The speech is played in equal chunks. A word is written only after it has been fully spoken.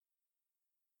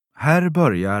Här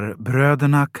börjar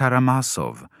Bröderna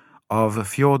Karamazov av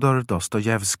Fjodor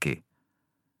Dostojevskij.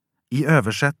 I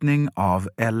översättning av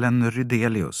Ellen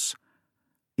Rydelius.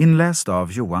 Inläst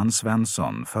av Johan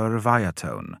Svensson för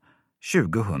Viatone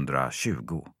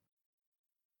 2020.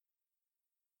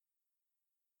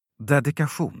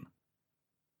 Dedikation.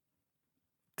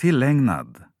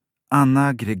 Tillägnad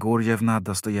Anna Grigorjevna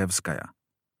Dostojevskaja.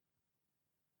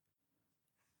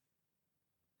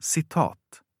 Citat.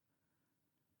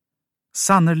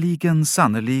 Sannerligen,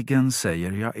 sannerligen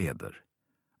säger jag eder.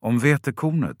 Om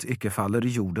vetekornet icke faller i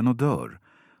jorden och dör,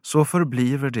 så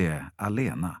förbliver det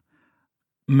alena.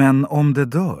 Men om det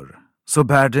dör, så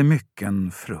bär det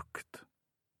mycken frukt.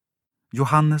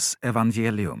 Johannes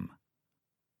evangelium.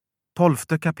 12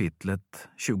 kapitlet,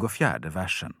 24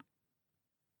 versen.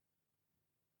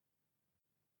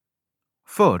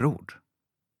 Förord.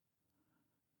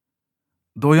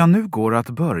 Då jag nu går att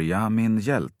börja min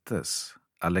hjältes,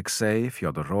 Alexej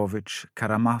Fjodorovich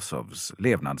Karamazovs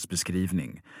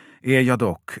levnadsbeskrivning, är jag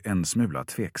dock en smula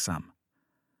tveksam.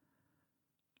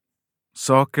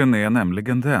 Saken är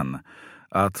nämligen den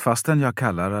att fastän jag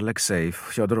kallar Alexej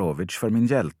Fjodorovich för min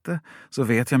hjälte, så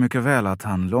vet jag mycket väl att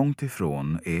han långt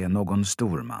ifrån är någon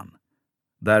stor man.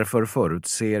 Därför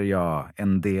förutser jag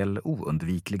en del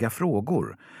oundvikliga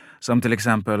frågor, som till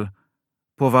exempel: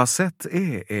 på vad sätt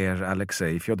är er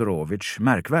Alexej Fjodorovich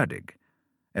märkvärdig,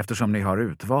 eftersom ni har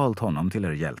utvalt honom till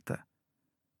er hjälte?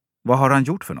 Vad har han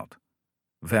gjort för något?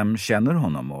 Vem känner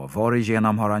honom och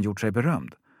varigenom har han gjort sig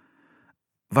berömd?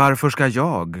 Varför ska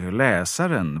jag,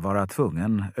 läsaren, vara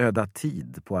tvungen öda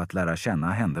tid på att lära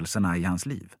känna händelserna i hans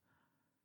liv?